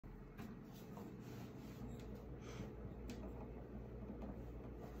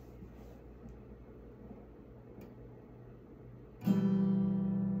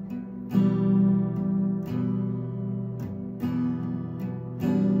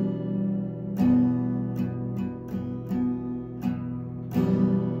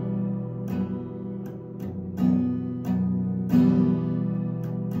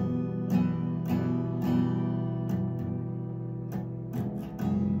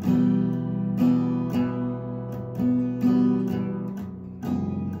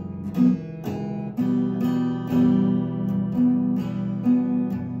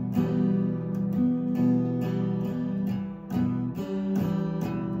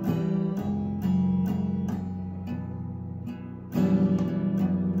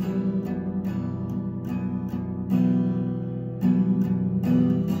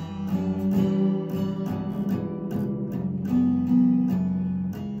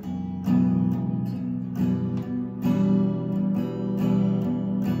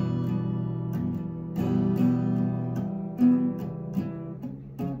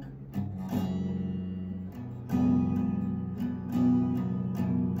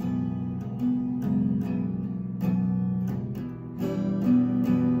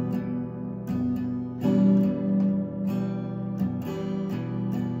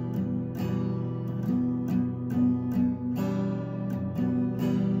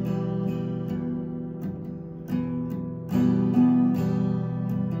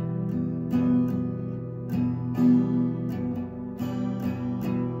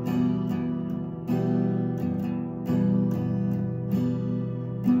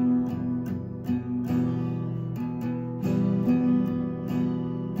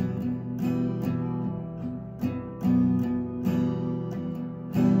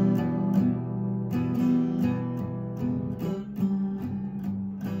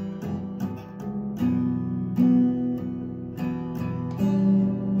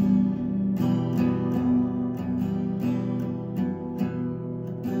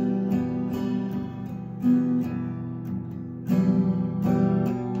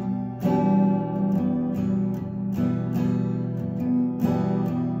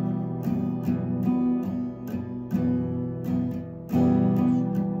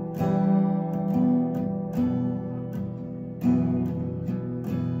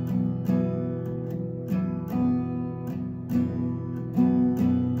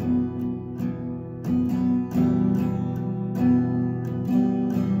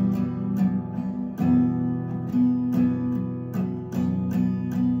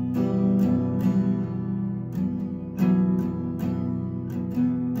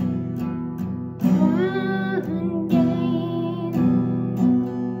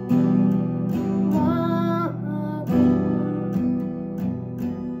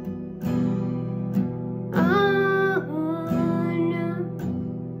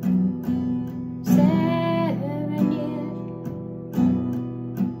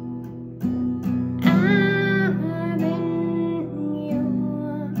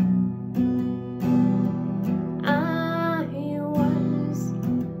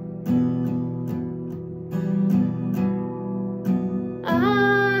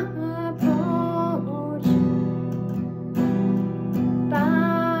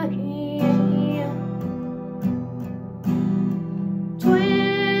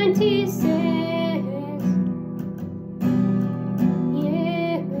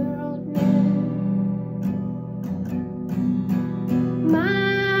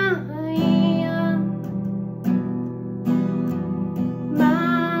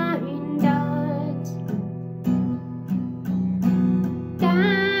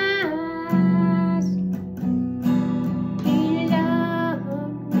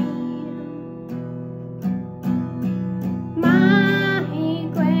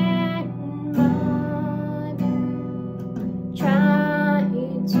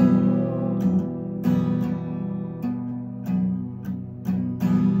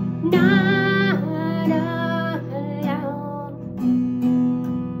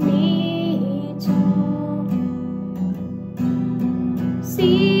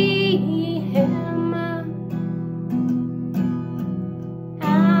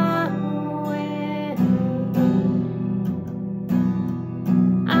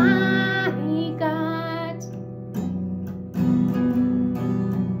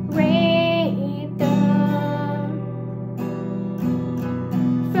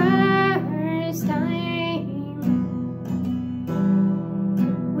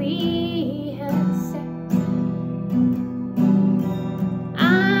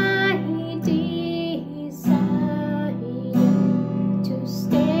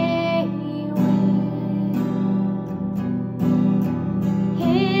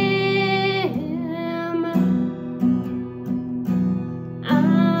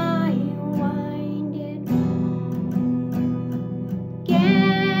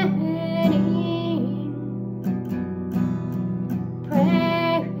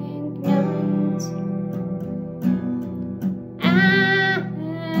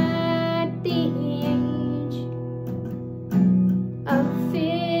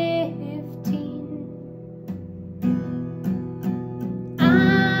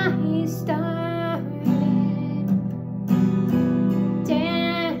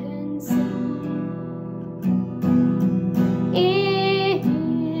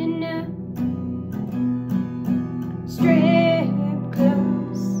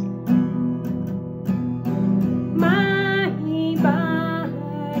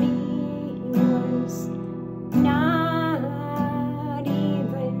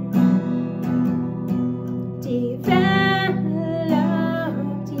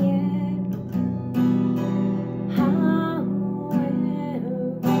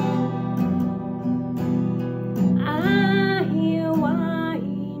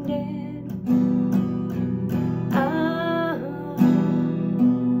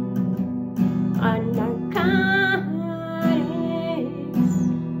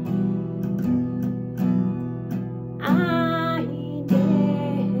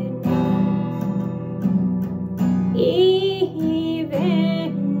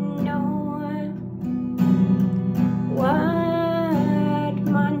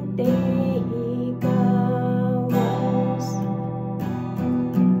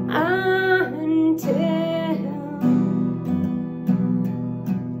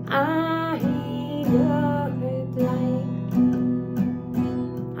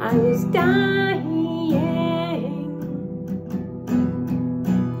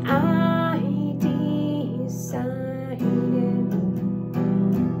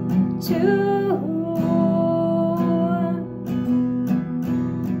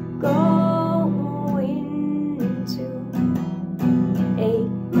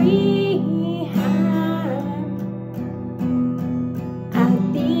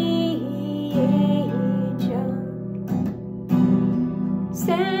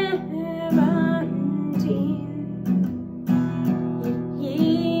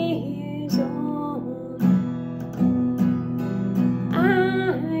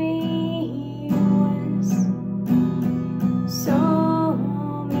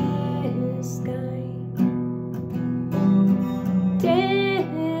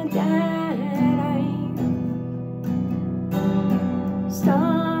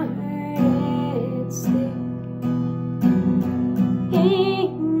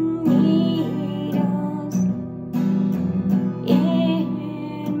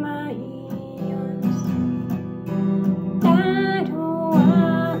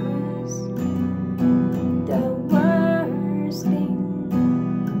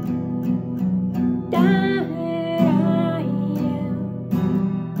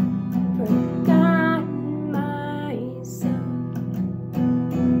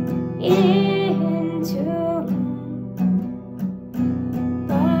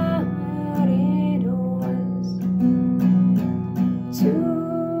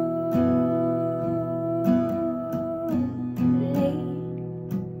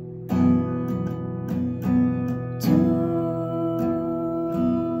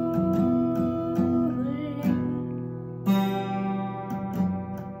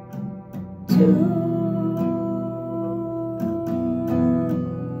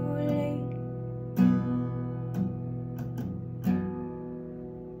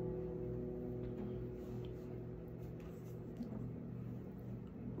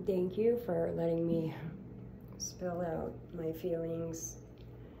Thank you for letting me spill out my feelings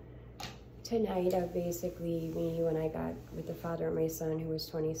tonight of basically me when I got with the father of my son, who was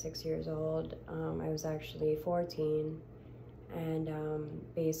 26 years old. I was actually 14, And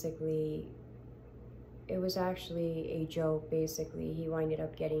basically, it was actually a joke. Basically, he winded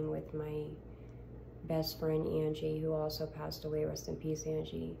up getting with my best friend Angie, who also passed away. Rest in peace,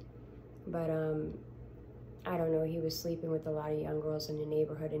 Angie. But I don't know, he was sleeping with a lot of young girls in the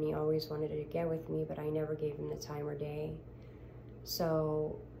neighborhood, and he always wanted to get with me, but I never gave him the time or day.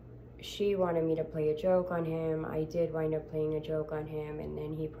 So she wanted me to play a joke on him. I did wind up playing a joke on him, and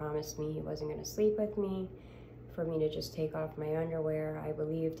then he promised me he wasn't going to sleep with me, for me to just take off my underwear. I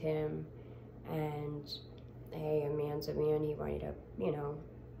believed him, and hey, a man's a man. He winded up, you know,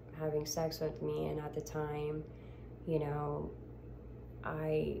 having sex with me, and at the time, you know,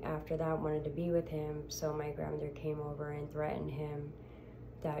 I, after that, wanted to be with him, so my grandmother came over and threatened him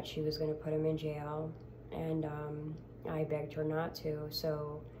that she was going to put him in jail, and I begged her not to.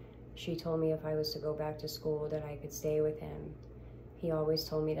 So she told me if I was to go back to school that I could stay with him. He always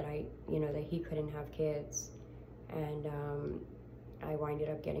told me that that he couldn't have kids, and I winded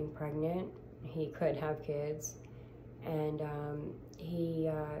up getting pregnant. He could have kids, and he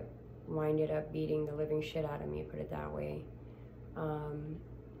winded up beating the living shit out of me, put it that way.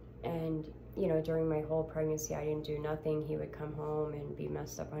 And, you know, during my whole pregnancy, I didn't do nothing. He would come home and be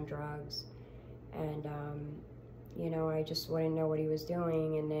messed up on drugs. And, you know, I just wouldn't know what he was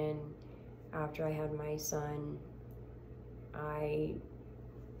doing. And then after I had my son, I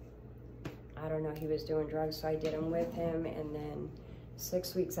don't know, he was doing drugs, so I did them with him. And then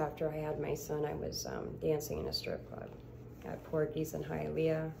 6 weeks after I had my son, I was dancing in a strip club at Porky's in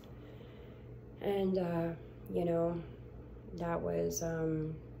Hialeah. And, you know, that was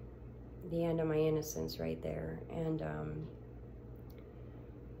the end of my innocence right there. And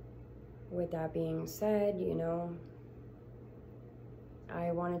with that being said, you know,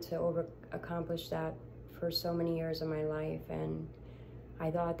 I wanted to accomplish that for so many years of my life, and I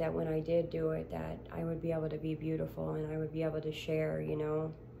thought that when I did do it, that I would be able to be beautiful, and I would be able to share, you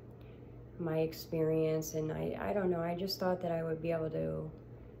know, my experience. And I don't know, I just thought that I would be able to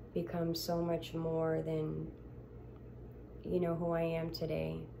become so much more than, you know, who I am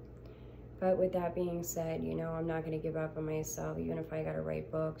today. But with that being said, you know, I'm not going to give up on myself, even if I got to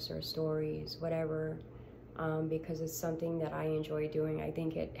write books or stories, whatever, because it's something that I enjoy doing. I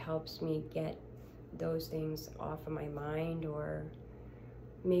think it helps me get those things off of my mind, or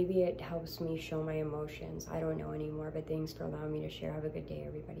maybe it helps me show my emotions. I don't know anymore, but thanks for allowing me to share. Have a good day,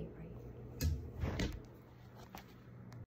 everybody. Bye.